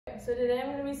so today I'm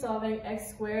going to be solving x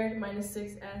squared minus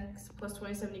 6x plus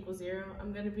 27 equals 0.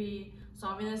 I'm going to be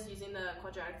solving this using the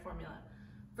quadratic formula.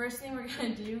 First thing we're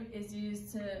going to do is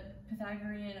use the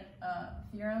Pythagorean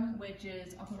theorem, which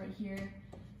is, I'll put right here,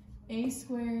 a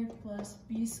squared plus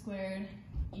b squared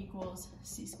equals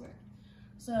c squared.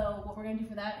 So what we're going to do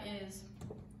for that is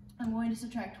I'm going to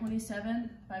subtract 27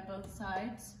 by both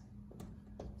sides,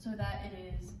 so that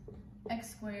it is x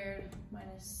squared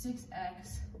minus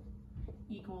 6x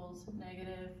equals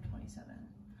negative 27.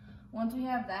 Once we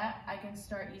have that, I can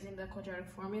start using the quadratic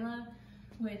formula,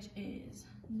 which is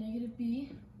negative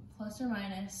b plus or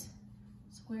minus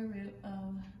square root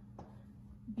of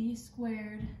b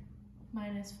squared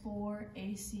minus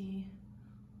 4ac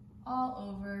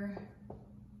all over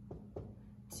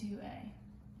 2a.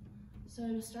 So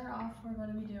to start off, we're going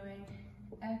to be doing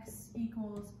x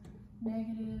equals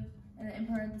negative, and then in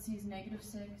parentheses negative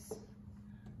 6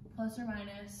 plus or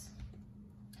minus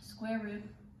square root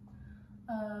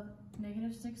of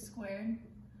negative 6 squared.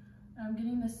 I'm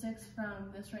getting the 6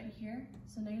 from this right here,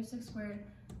 so negative 6 squared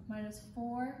minus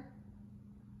 4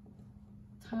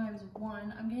 times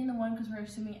 1. I'm getting the 1 because we're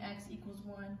assuming x equals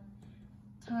 1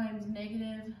 times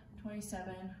negative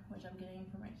 27, which I'm getting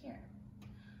from right here.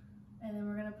 And then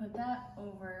we're going to put that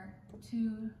over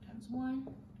 2 times 1.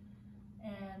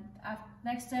 And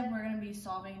next step, we're going to be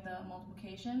solving the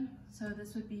multiplication. So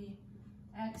this would be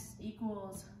x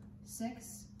equals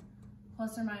 6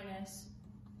 plus or minus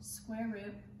square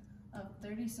root of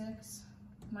 36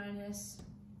 minus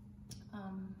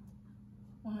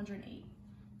 108,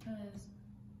 because,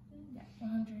 yeah,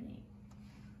 108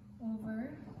 over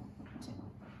 2.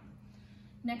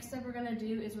 Next step we're going to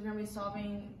do is we're going to be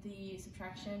solving the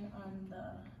subtraction on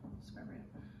the square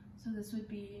root. So this would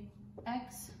be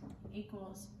x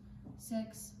equals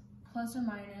 6 plus or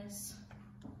minus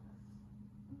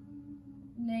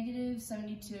negative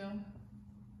 72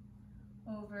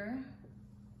 over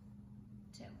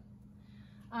 2.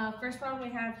 First problem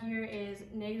we have here is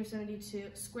negative 72.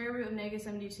 Square root of negative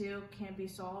 72 can't be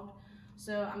solved.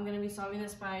 So I'm going to be solving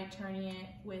this by turning it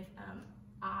with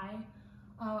I.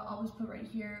 I'll just put right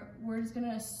here, we're just going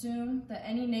to assume that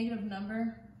any negative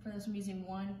number, for this I'm using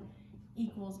 1,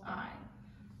 equals I.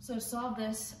 So to solve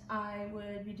this, I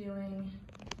would be doing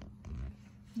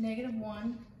negative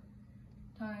 1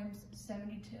 times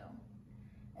 72.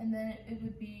 And then it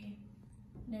would be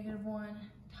negative 1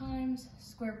 times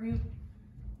square root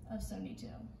of 72.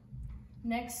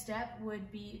 Next step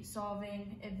would be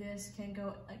solving if this can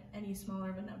go any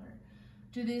smaller of a number.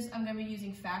 To this, I'm going to be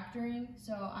using factoring,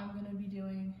 so I'm going to be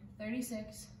doing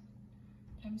 36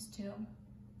 times 2.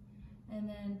 And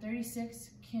then 36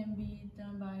 can be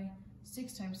done by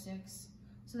 6 times 6.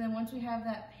 So then once we have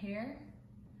that pair,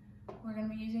 we're going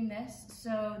to be using this.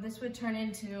 So this would turn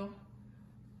into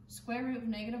square root of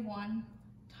negative 1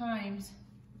 times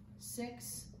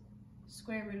 6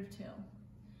 square root of 2.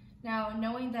 Now,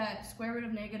 knowing that square root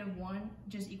of negative 1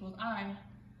 just equals I,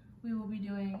 we will be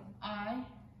doing I right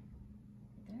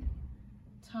there,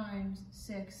 times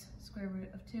 6 square root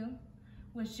of 2,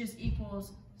 which just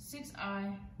equals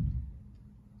 6I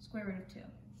square root of 2.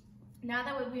 Now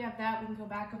that we have that, we can go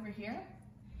back over here,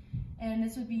 and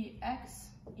this would be x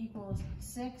equals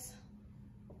 6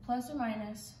 plus or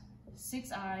minus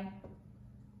 6I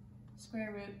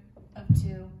square root of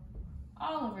 2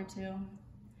 all over 2.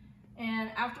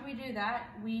 And after we do that,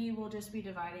 we will just be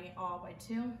dividing it all by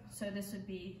 2. So this would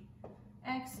be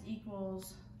x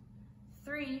equals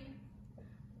 3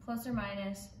 plus or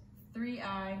minus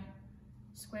 3I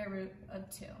square root of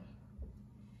 2.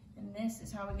 And this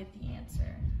is how we get the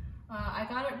answer. I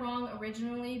got it wrong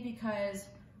originally because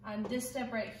on this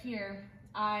step right here,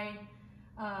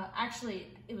 actually,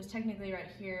 it was technically right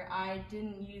here, I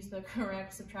didn't use the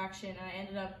correct subtraction, and I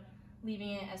ended up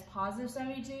leaving it as positive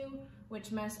 72,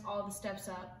 which messed all the steps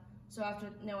up. So after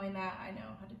knowing that, I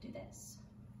know how to do that.